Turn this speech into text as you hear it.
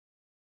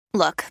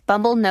Look,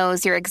 Bumble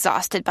knows you're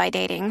exhausted by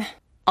dating.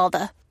 All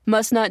the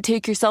must not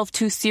take yourself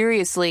too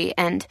seriously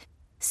and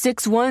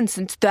 6'1"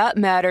 since that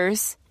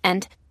matters.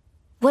 And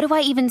what do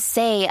I even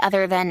say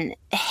other than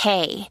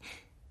hey?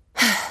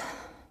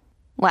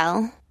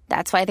 Well,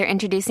 that's why they're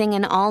introducing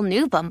an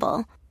all-new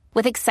Bumble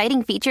with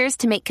exciting features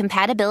to make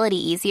compatibility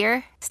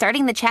easier,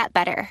 starting the chat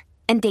better,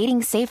 and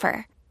dating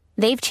safer.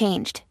 They've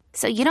changed,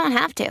 so you don't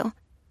have to.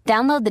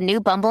 Download the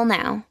new Bumble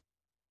now.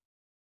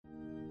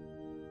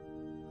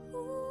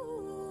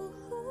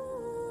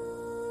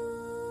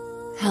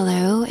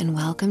 Hello and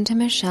welcome to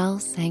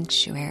Michelle's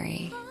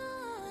Sanctuary.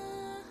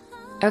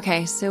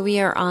 Okay, so we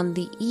are on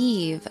the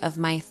eve of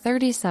my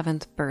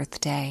 37th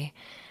birthday.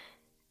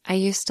 I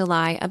used to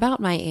lie about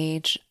my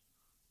age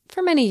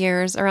for many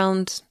years.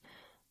 Around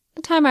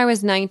the time I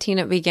was 19,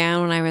 it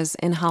began when I was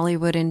in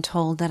Hollywood and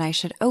told that I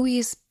should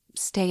always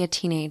stay a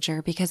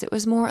teenager because it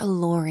was more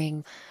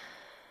alluring.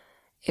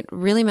 It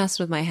really messed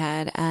with my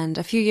head, and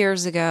a few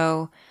years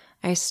ago,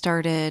 I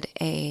started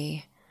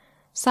a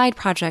side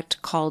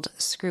project called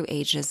Screw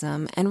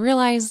Ageism and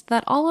realized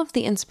that all of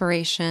the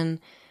inspiration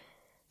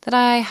that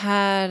I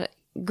had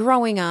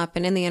growing up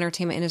and in the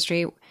entertainment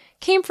industry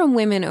came from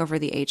women over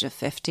the age of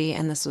 50,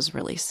 and this was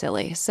really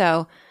silly.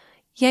 So,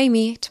 yay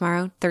me,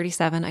 tomorrow,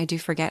 37. I do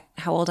forget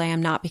how old I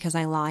am, not because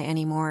I lie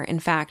anymore.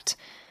 In fact,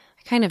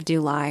 I kind of do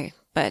lie,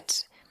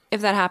 but if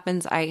that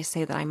happens, I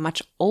say that I'm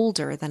much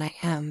older than I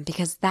am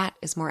because that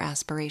is more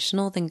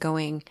aspirational than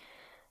going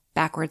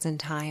backwards in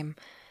time.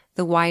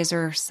 The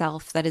wiser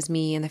self that is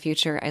me in the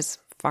future is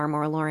far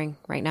more alluring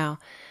right now.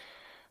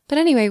 But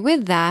anyway,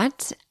 with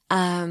that,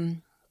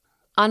 on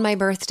my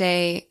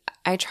birthday,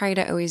 I try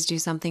to always do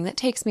something that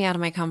takes me out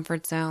of my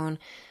comfort zone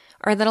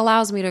or that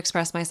allows me to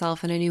express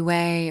myself in a new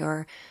way,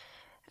 or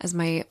as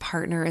my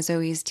partner is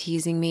always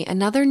teasing me,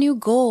 another new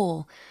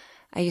goal.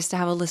 I used to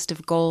have a list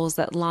of goals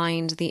that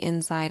lined the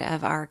inside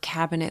of our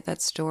cabinet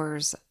that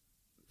stores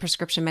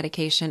prescription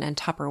medication and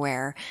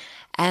Tupperware.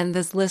 And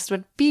this list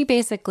would be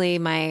basically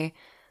my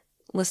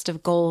list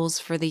of goals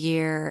for the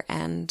year,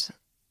 and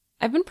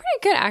I've been pretty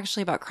good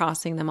actually about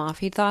crossing them off.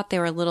 He thought they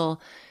were a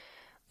little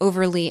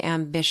overly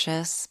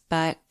ambitious,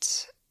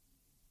 but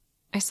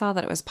I saw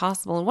that it was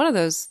possible. And one of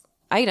those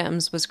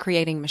items was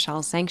creating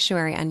Michelle's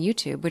Sanctuary on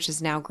YouTube, which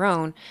has now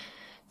grown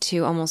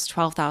to almost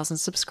 12,000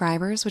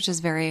 subscribers, which is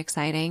very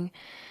exciting.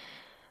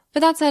 But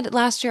that said,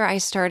 last year I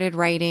started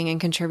writing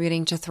and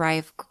contributing to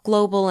Thrive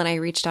Global, and I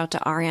reached out to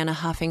Arianna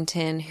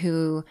Huffington,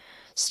 who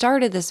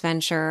started this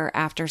venture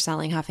after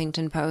selling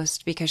Huffington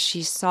Post because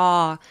she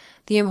saw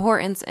the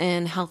importance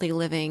in healthy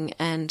living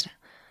and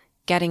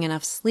getting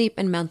enough sleep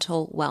and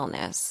mental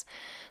wellness.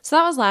 So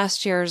that was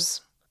last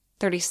year's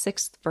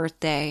 36th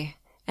birthday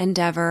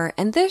endeavor.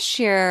 And this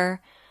year,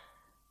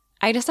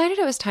 I decided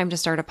it was time to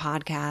start a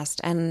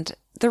podcast. And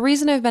the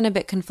reason I've been a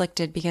bit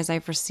conflicted, because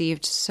I've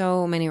received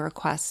so many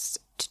requests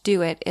to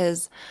do it,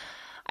 is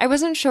I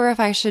wasn't sure if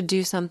I should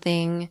do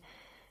something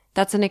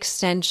that's an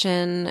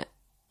extension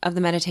of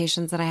the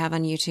meditations that I have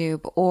on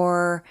YouTube,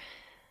 or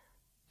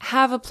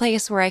have a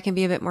place where I can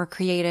be a bit more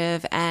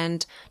creative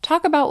and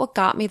talk about what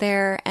got me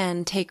there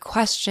and take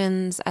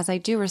questions, as I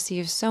do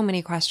receive so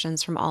many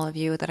questions from all of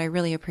you that I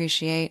really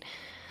appreciate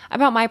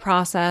about my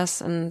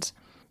process and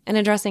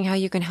addressing how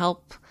you can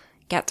help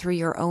get through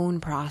your own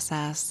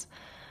process.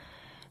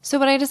 So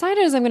what I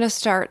decided is I'm going to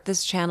start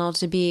this channel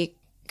to be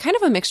kind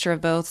of a mixture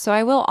of both. So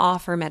I will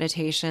offer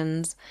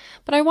meditations,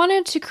 but I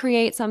wanted to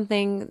create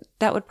something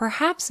that would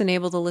perhaps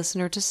enable the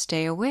listener to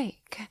stay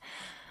awake.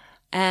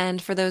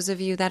 And for those of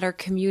you that are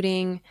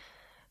commuting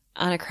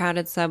on a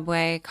crowded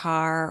subway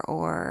car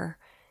or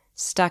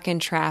stuck in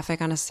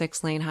traffic on a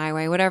 6-lane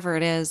highway, whatever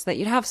it is, that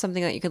you'd have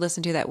something that you could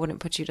listen to that wouldn't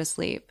put you to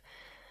sleep.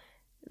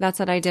 That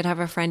said, I did have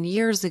a friend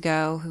years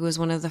ago who was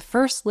one of the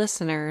first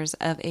listeners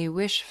of a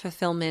wish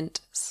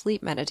fulfillment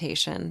sleep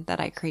meditation that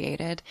I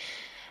created.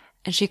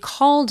 And she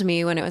called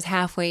me when it was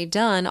halfway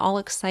done, all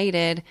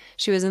excited.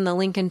 She was in the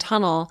Lincoln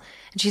Tunnel,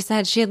 and she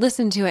said she had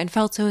listened to it and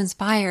felt so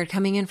inspired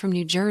coming in from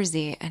New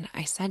Jersey. And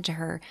I said to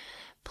her,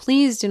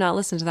 please do not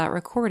listen to that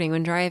recording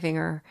when driving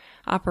or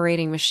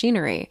operating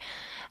machinery.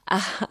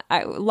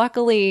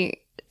 Luckily,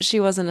 she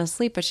wasn't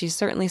asleep, but she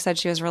certainly said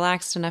she was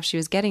relaxed enough. She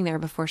was getting there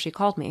before she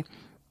called me.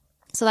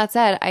 So that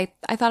said,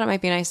 I thought it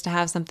might be nice to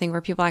have something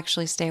where people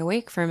actually stay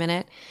awake for a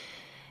minute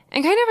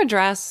and kind of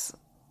address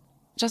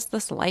just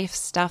this life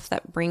stuff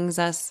that brings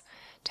us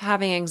to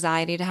having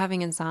anxiety, to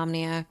having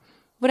insomnia,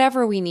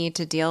 whatever we need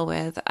to deal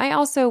with. I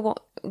also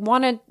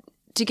wanted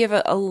to give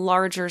a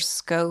larger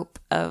scope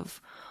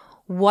of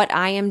what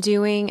I am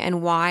doing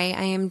and why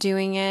I am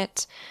doing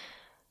it.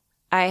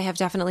 I have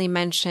definitely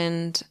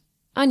mentioned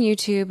on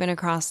YouTube and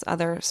across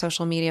other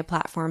social media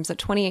platforms that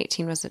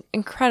 2018 was an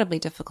incredibly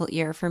difficult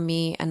year for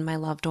me and my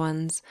loved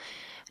ones.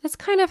 It's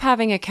kind of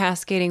having a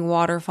cascading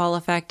waterfall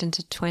effect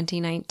into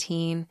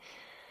 2019.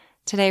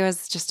 Today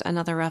was just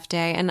another rough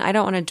day, and I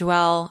don't want to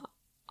dwell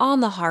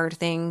on the hard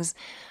things,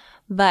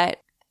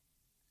 but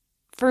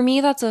for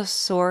me, that's a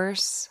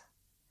source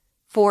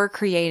for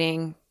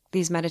creating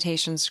these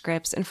meditation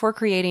scripts and for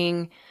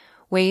creating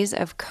ways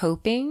of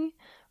coping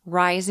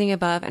rising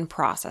above and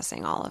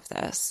processing all of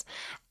this.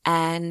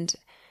 And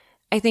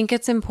I think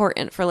it's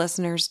important for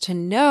listeners to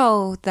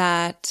know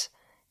that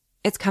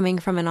it's coming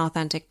from an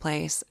authentic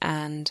place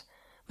and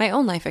my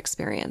own life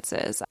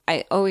experiences.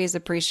 I always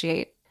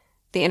appreciate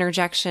the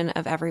interjection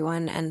of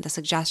everyone and the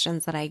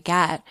suggestions that I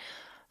get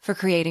for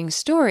creating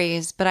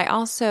stories, but I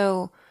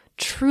also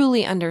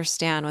truly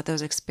understand what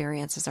those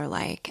experiences are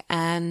like.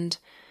 And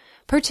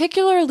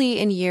particularly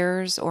in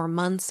years or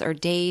months or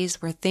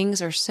days where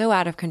things are so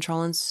out of control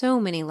on so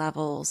many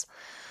levels,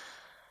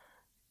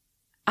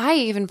 I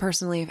even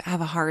personally have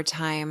a hard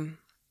time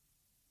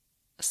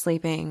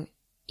sleeping,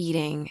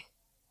 eating,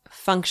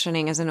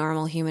 functioning as a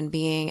normal human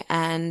being.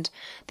 And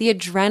the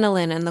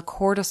adrenaline and the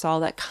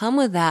cortisol that come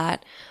with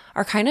that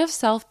are kind of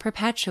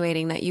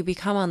self-perpetuating, that you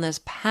become on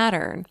this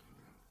pattern.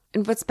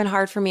 And what's been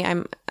hard for me,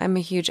 I'm a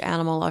huge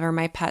animal lover.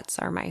 My pets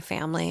are my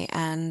family,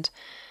 and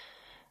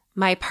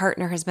my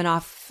partner has been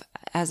off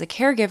as a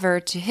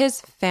caregiver to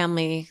his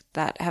family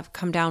that have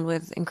come down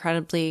with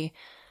incredibly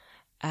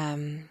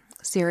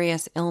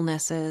serious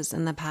illnesses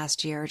in the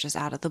past year, just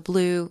out of the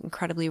blue,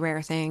 incredibly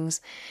rare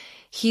things.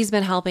 He's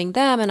been helping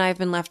them, and I've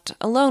been left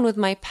alone with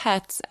my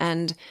pets,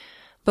 and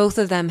both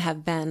of them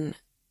have been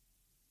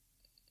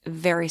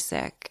very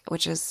sick,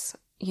 which is,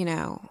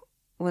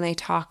 when they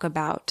talk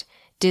about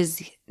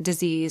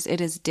disease, it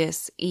is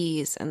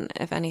dis-ease. And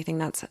if anything,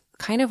 that's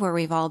kind of where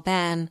we've all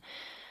been.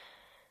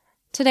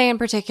 Today in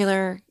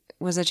particular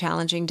was a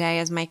challenging day,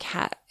 as my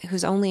cat,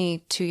 who's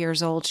only 2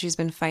 years old, she's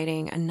been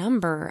fighting a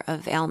number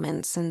of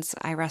ailments since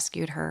I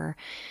rescued her.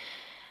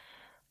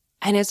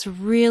 And it's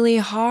really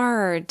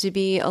hard to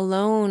be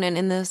alone and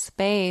in this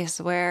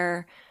space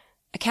where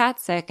a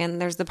cat's sick,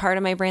 and there's the part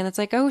of my brain that's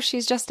like, oh,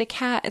 she's just a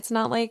cat. It's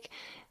not like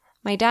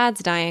my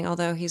dad's dying,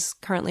 although he's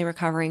currently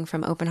recovering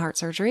from open heart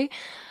surgery.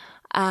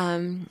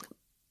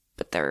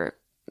 But they're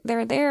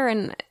there,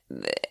 and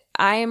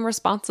I am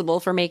responsible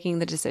for making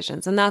the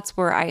decisions. And that's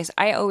where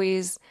I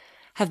always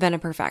have been a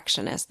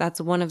perfectionist. That's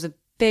one of the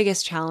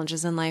biggest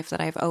challenges in life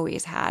that I've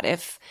always had.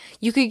 If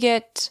you could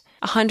get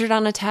 100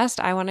 on a test,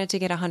 I wanted to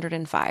get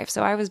 105.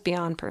 So I was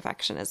beyond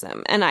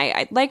perfectionism. And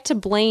I'd like to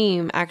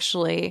blame,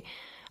 actually,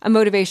 a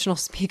motivational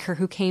speaker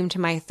who came to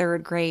my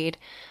third grade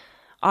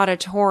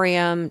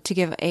auditorium to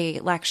give a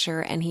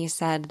lecture. And he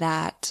said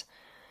that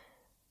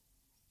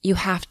you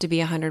have to be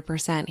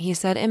 100%. He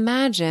said,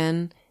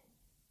 imagine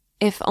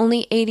if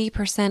only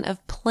 80%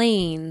 of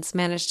planes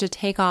managed to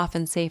take off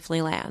and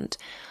safely land.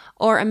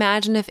 Or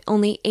imagine if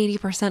only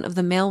 80% of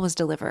the mail was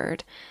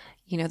delivered.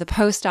 The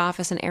post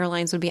office and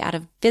airlines would be out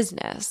of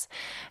business.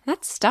 And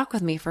that stuck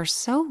with me for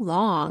so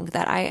long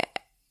that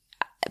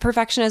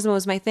perfectionism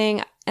was my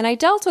thing. And I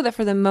dealt with it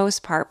for the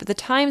most part. But the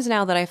times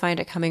now that I find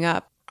it coming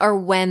up are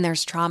when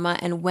there's trauma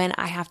and when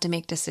I have to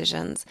make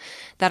decisions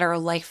that are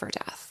life or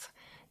death.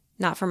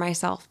 Not for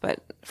myself,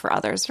 but for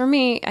others. For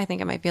me, I think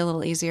it might be a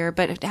little easier,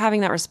 but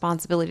having that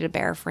responsibility to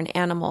bear for an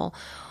animal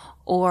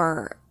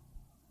or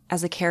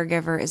as a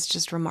caregiver is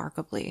just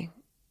remarkably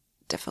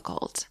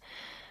difficult.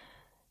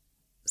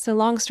 So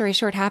long story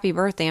short, happy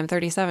birthday. I'm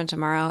 37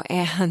 tomorrow.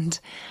 And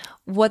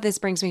what this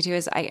brings me to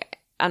is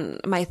on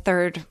my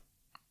third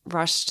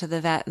rush to the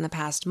vet in the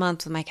past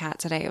month with my cat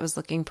today, it was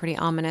looking pretty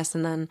ominous.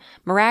 And then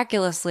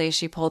miraculously,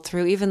 she pulled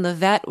through. Even the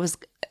vet was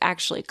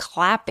actually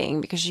clapping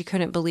because she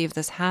couldn't believe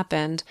this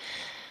happened.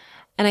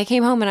 And I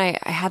came home and I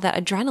had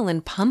that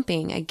adrenaline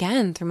pumping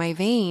again through my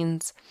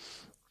veins.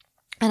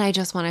 And I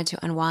just wanted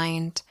to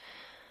unwind.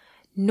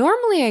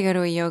 Normally I go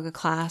to a yoga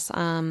class.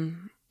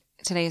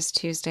 Today is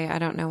Tuesday. I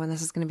don't know when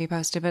this is going to be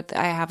posted, but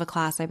I have a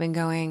class I've been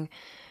going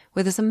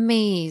with this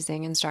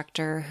amazing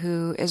instructor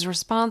who is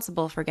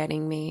responsible for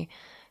getting me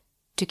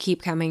to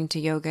keep coming to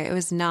yoga. It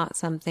was not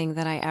something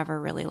that I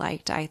ever really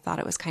liked. I thought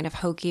it was kind of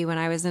hokey when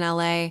I was in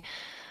LA.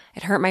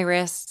 It hurt my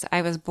wrists.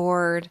 I was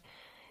bored.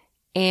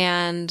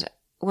 And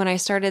when I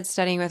started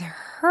studying with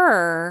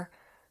her,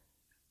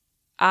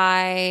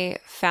 I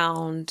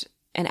found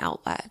an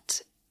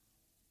outlet.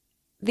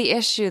 The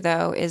issue,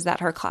 though, is that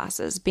her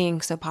classes,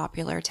 being so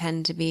popular,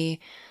 tend to be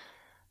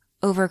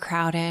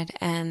overcrowded,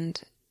 and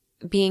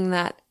being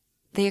that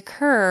they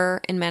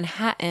occur in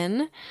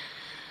Manhattan,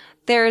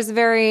 there's a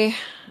very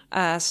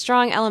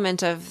strong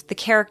element of the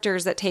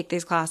characters that take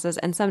these classes,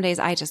 and some days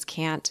I just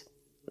can't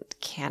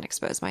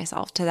expose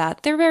myself to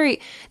that.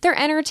 They're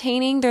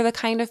entertaining. They're the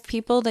kind of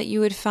people that you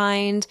would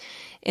find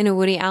in a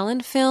Woody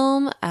Allen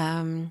film,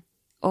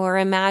 or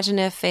imagine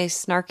if a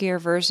snarkier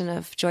version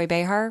of Joy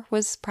Behar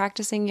was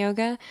practicing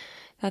yoga.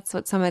 That's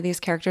what some of these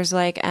characters are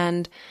like.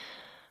 And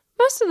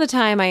most of the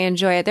time I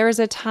enjoy it. There was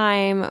a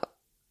time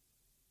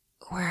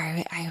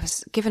where I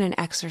was given an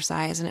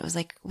exercise and it was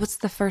like, what's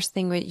the first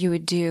thing that you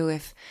would do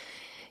if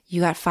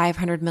you got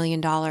 $500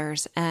 million?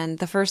 And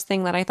the first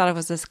thing that I thought of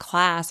was this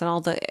class and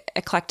all the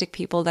eclectic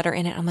people that are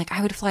in it. I'm like,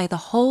 I would fly the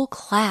whole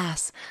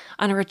class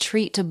on a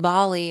retreat to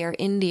Bali or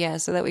India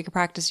so that we could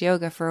practice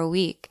yoga for a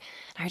week.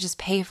 And I would just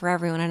pay for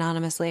everyone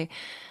anonymously.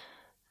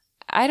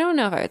 I don't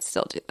know if I would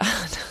still do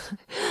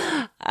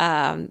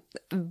that.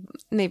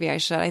 Maybe I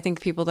should. I think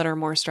people that are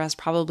more stressed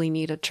probably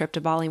need a trip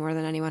to Bali more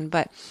than anyone.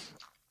 But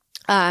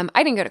I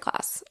didn't go to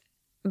class,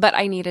 but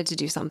I needed to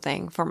do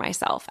something for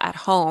myself at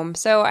home.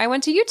 So I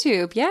went to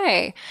YouTube.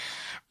 Yay.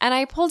 And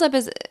I pulled up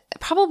as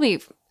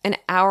probably an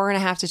hour and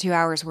a half to 2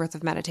 hours worth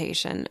of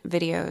meditation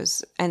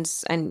videos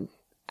and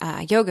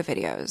yoga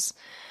videos.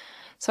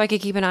 So I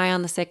could keep an eye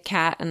on the sick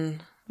cat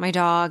and my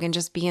dog and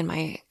just be in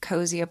my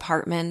cozy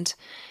apartment.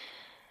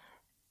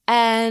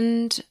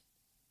 And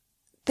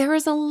there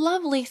was a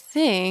lovely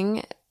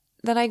thing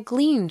that I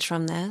gleaned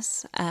from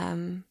this.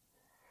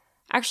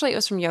 Actually, it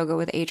was from Yoga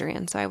with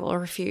Adriene. So I will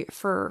refute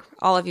for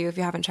all of you, if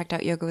you haven't checked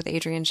out Yoga with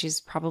Adriene, she's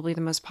probably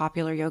the most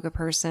popular yoga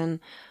person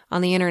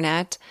on the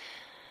internet.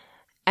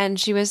 And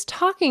she was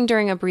talking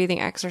during a breathing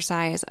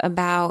exercise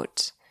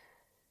about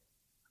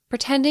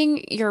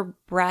pretending your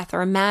breath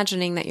or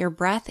imagining that your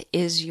breath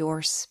is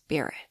your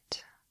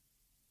spirit.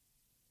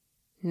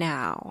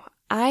 Now,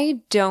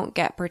 I don't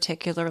get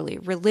particularly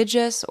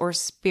religious or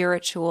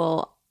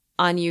spiritual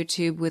on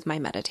YouTube with my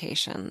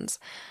meditations.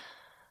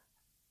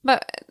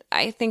 But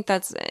I think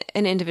that's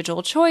an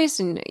individual choice,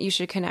 and you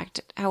should connect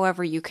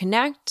however you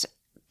connect.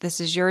 This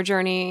is your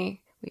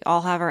journey. We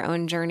all have our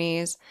own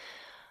journeys.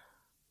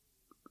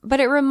 But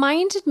it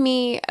reminded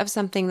me of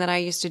something that I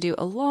used to do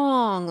a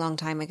long, long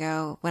time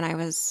ago. When I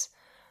was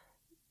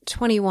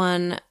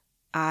 21,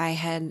 I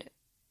had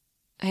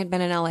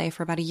been in LA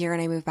for about a year,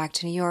 and I moved back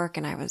to New York,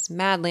 and I was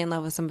madly in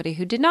love with somebody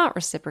who did not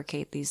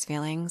reciprocate these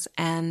feelings.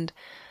 And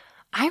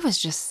I was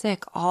just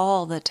sick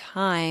all the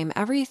time.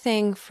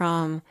 Everything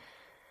from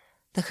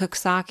the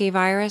Coxsackie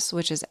virus,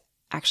 which is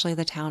actually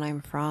the town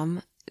I'm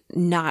from,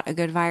 not a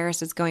good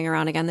virus. It's going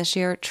around again this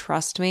year.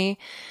 Trust me.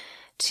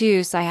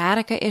 To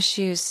sciatica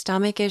issues,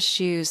 stomach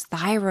issues,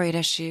 thyroid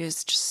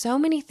issues. Just so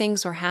many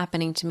things were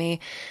happening to me.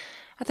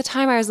 At the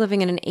time, I was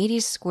living in an 80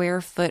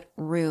 square foot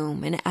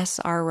room, an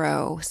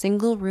SRO,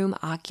 single room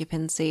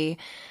occupancy.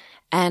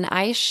 And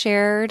I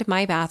shared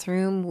my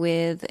bathroom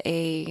with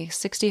a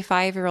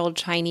 65-year-old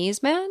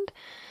Chinese man,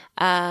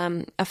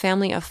 a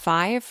family of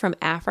 5 from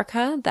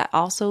Africa that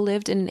also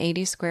lived in an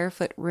 80 square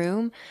foot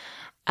room,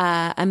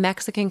 a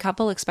Mexican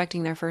couple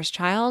expecting their first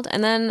child,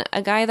 and then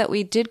a guy that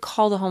we did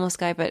call the homeless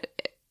guy, but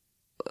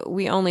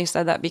we only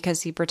said that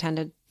because he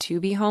pretended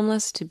to be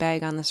homeless, to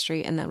beg on the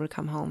street, and then would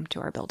come home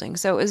to our building.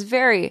 So it was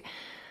very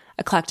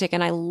eclectic,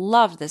 and I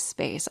loved this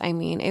space. I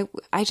mean,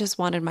 I just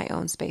wanted my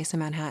own space in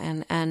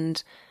Manhattan,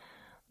 and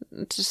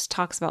it just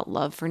talks about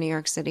love for New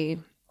York City,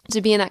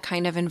 to be in that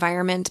kind of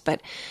environment.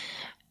 But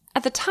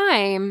at the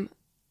time,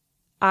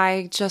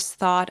 I just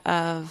thought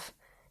of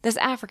this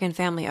African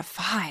family of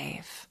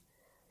 5,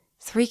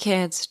 3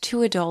 kids,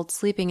 2 adults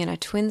sleeping in a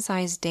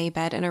twin-sized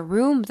daybed in a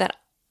room that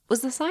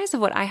was the size of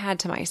what I had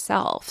to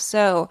myself.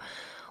 So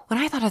when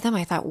I thought of them,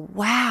 I thought,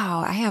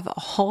 wow, I have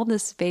all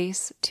this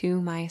space to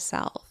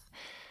myself.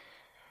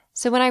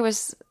 So when I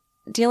was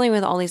dealing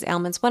with all these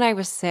ailments, when I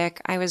was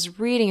sick, I was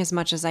reading as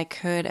much as I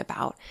could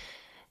about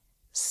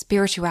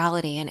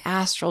spirituality and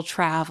astral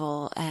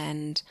travel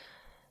and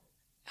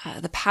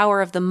the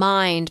power of the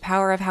mind,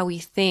 power of how we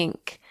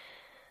think.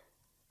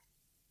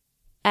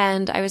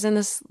 And I was in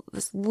this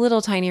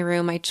little tiny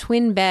room. My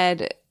twin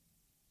bed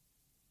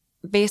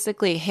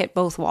basically hit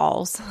both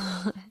walls.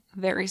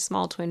 Very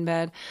small twin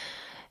bed.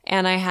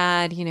 And I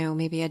had,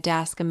 maybe a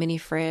desk, a mini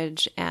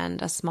fridge,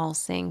 and a small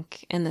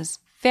sink in this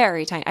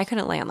very tiny, I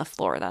couldn't lay on the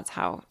floor. That's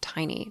how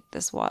tiny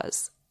this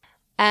was.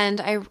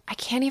 And I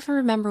can't even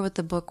remember what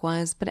the book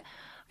was, but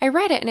I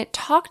read it and it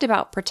talked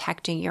about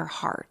protecting your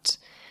heart.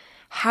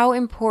 How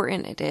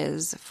important it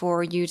is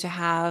for you to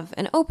have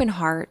an open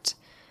heart,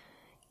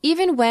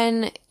 even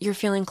when you're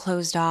feeling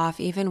closed off,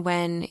 even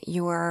when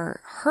you're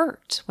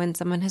hurt, when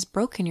someone has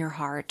broken your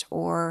heart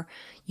or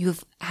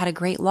you've had a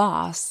great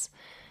loss.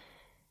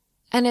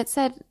 And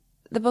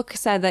the book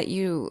said that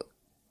you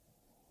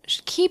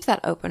should keep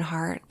that open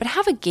heart, but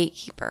have a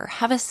gatekeeper,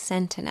 have a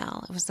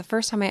sentinel. It was the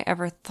first time I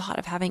ever thought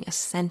of having a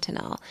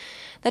sentinel.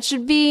 That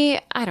should be,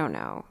 I don't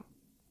know,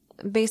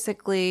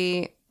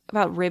 basically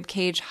about rib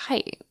cage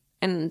height.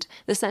 And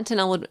the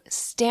sentinel would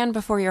stand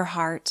before your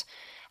heart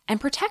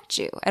and protect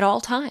you at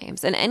all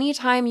times. And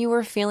anytime you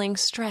were feeling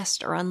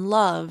stressed or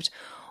unloved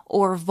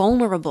or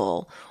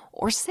vulnerable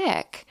or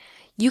sick,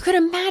 you could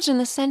imagine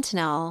the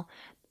sentinel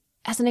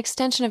as an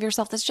extension of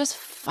yourself that's just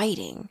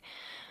fighting.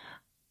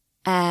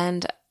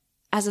 And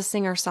as a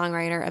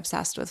singer-songwriter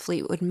obsessed with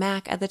Fleetwood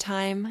Mac at the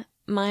time,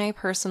 my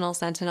personal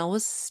sentinel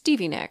was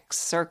Stevie Nicks,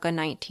 circa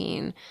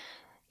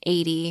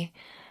 1980,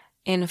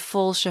 in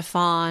full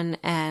chiffon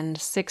and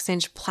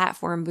 6-inch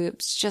platform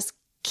boots, just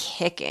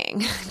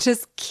kicking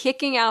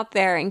out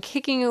there and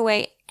kicking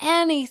away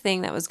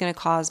anything that was going to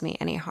cause me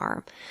any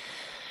harm.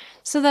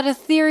 So that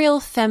ethereal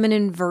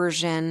feminine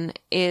version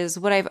is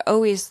what I've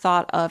always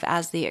thought of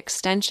as the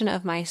extension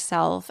of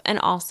myself and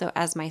also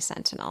as my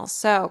sentinel.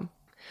 So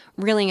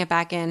reeling it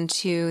back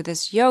into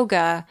this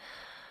yoga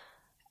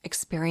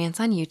experience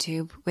on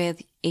YouTube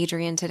with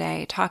Adriene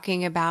today,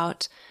 talking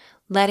about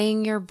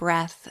letting your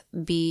breath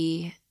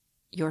be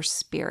your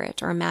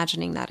spirit or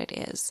imagining that it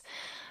is.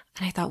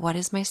 And I thought, what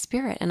is my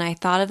spirit? And I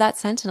thought of that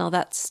sentinel,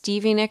 that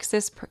Stevie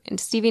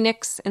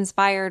Nicks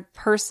inspired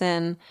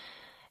person,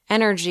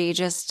 energy,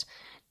 just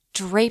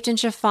draped in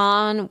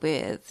chiffon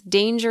with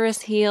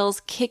dangerous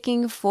heels,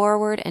 kicking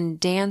forward and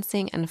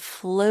dancing and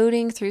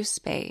floating through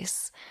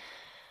space.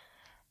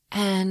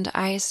 And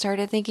I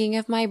started thinking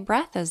of my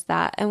breath as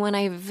that. And when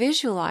I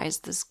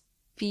visualized this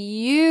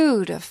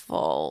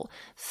beautiful,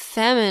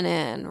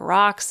 feminine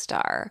rock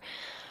star,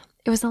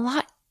 it was a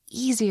lot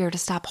easier to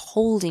stop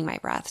holding my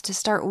breath, to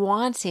start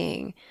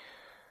wanting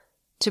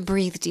to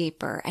breathe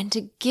deeper and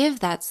to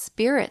give that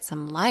spirit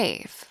some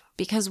life.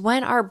 Because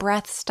when our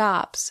breath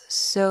stops,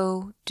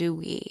 so do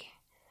we.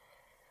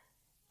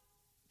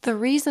 The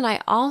reason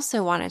I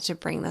also wanted to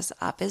bring this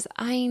up is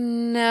I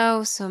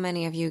know so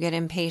many of you get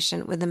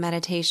impatient with the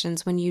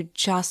meditations when you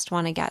just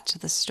want to get to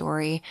the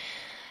story.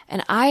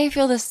 And I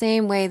feel the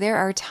same way. There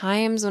are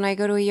times when I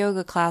go to a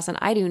yoga class and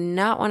I do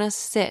not want to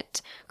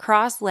sit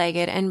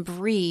cross-legged and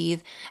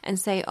breathe and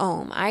say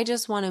Om. I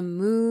just want to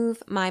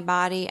move my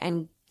body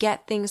and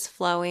get things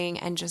flowing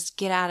and just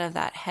get out of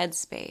that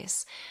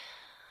headspace.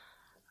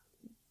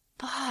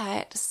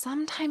 But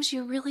sometimes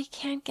you really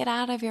can't get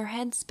out of your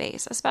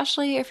headspace,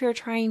 especially if you're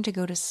trying to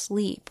go to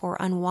sleep or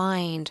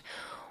unwind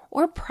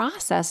or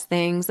process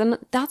things. And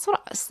that's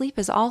what sleep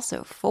is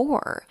also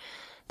for,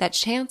 that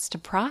chance to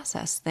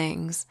process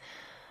things.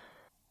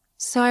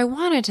 So I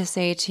wanted to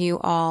say to you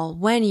all,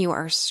 when you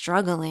are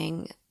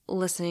struggling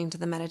listening to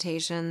the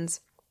meditations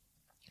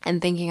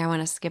and thinking I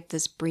want to skip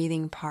this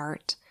breathing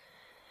part,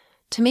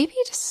 to maybe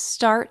just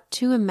start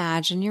to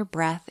imagine your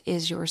breath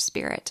is your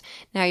spirit.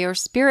 Now, your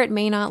spirit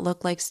may not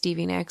look like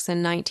Stevie Nicks in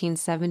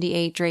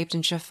 1978, draped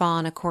in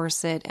chiffon, a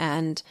corset,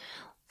 and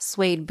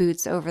suede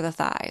boots over the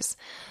thighs.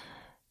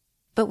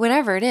 But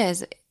whatever it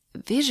is,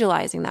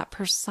 visualizing that,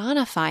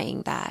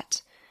 personifying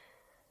that,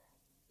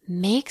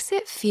 makes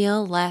it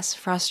feel less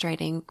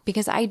frustrating.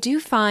 Because I do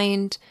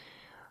find,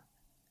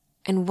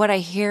 and what I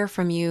hear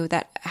from you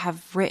that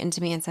have written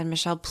to me and said,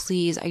 Michelle,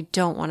 please, I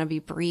don't want to be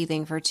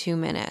breathing for 2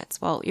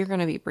 minutes. Well, you're going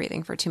to be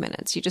breathing for 2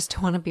 minutes. You just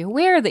don't want to be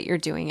aware that you're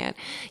doing it.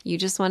 You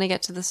just want to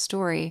get to the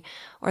story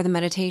or the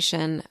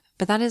meditation.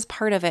 But that is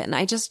part of it. And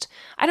I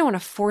don't want to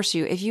force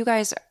you. If you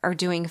guys are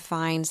doing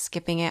fine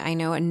skipping it, I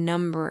know a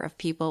number of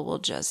people will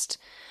just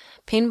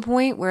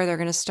pinpoint where they're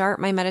going to start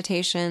my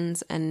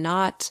meditations and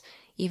not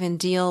even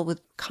deal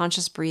with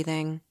conscious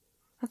breathing.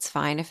 That's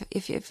fine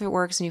if it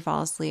works and you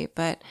fall asleep.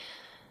 But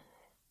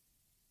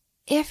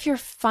if you're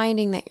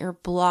finding that you're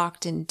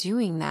blocked in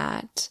doing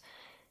that,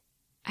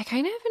 I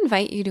kind of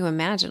invite you to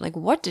imagine, like,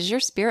 what does your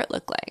spirit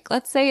look like?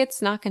 Let's say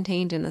it's not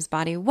contained in this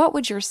body. What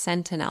would your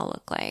sentinel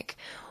look like?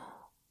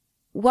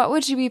 What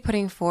would you be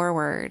putting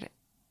forward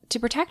to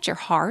protect your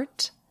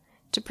heart,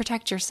 to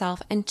protect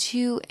yourself, and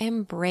to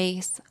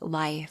embrace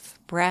life?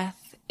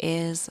 Breath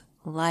is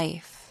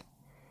life.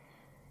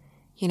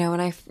 You know,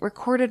 when I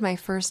recorded my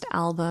first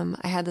album,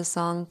 I had this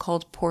song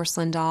called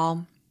Porcelain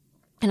Doll.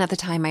 And at the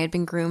time, I had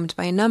been groomed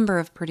by a number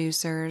of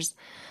producers.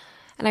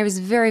 And I was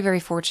very,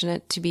 very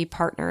fortunate to be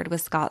partnered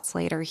with Scott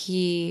Slater.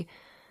 He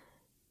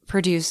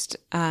produced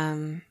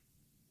a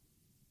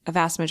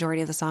vast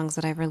majority of the songs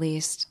that I've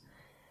released.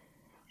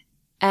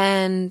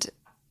 And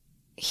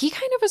he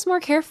kind of was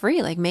more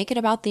carefree, like, make it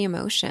about the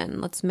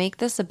emotion. Let's make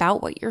this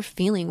about what you're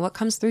feeling, what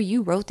comes through.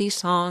 You wrote these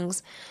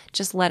songs,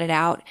 just let it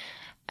out.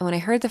 And when I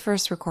heard the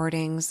first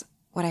recordings,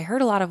 what I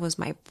heard a lot of was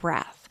my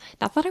breath.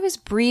 Not that I was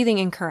breathing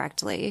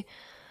incorrectly,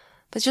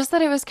 but just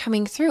that it was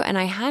coming through. And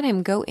I had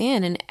him go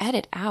in and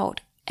edit out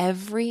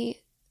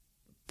every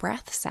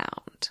breath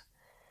sound.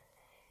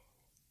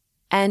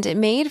 And it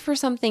made for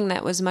something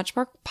that was much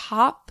more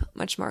pop,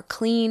 much more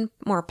clean,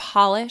 more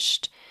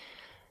polished.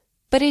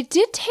 But it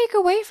did take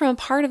away from a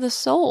part of the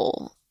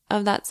soul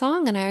of that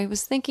song. And I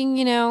was thinking,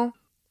 you know,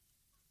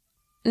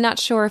 not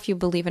sure if you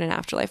believe in an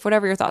afterlife,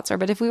 whatever your thoughts are.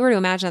 But if we were to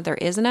imagine that there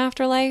is an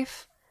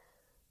afterlife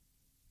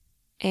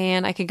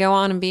and I could go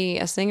on and be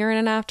a singer in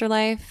an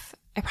afterlife,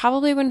 I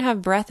probably wouldn't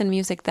have breath and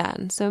music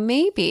then. So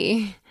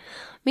maybe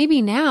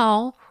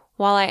now,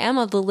 while I am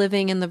of the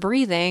living and the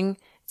breathing,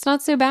 it's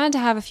not so bad to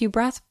have a few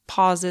breath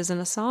pauses in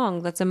a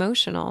song that's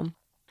emotional.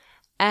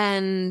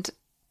 And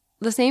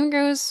the same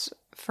goes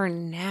for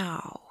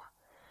now.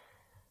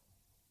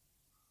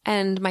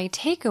 And my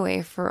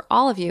takeaway for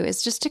all of you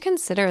is just to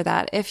consider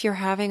that if you're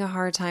having a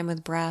hard time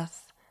with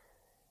breath,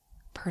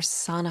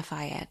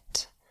 personify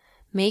it.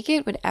 Make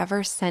it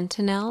whatever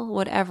sentinel,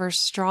 whatever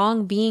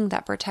strong being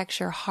that protects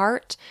your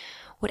heart,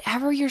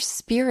 whatever your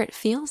spirit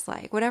feels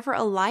like, whatever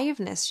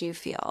aliveness you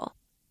feel.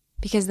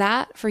 Because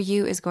that for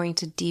you is going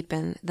to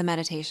deepen the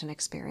meditation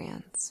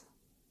experience.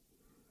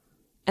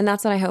 And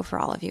that's what I hope for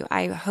all of you.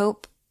 I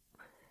hope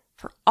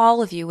for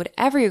all of you,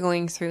 whatever you're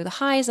going through, the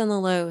highs and the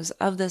lows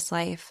of this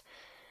life,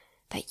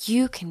 that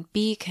you can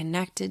be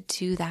connected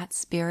to that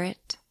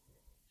spirit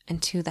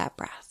and to that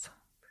breath.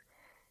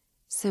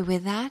 So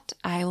with that,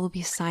 I will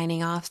be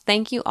signing off.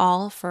 Thank you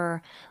all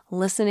for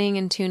listening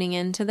and tuning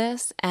into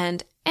this.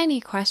 And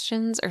any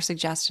questions or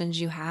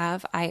suggestions you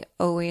have, I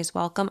always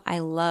welcome. I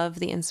love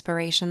the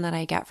inspiration that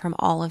I get from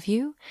all of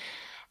you.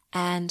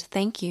 And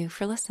thank you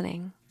for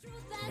listening.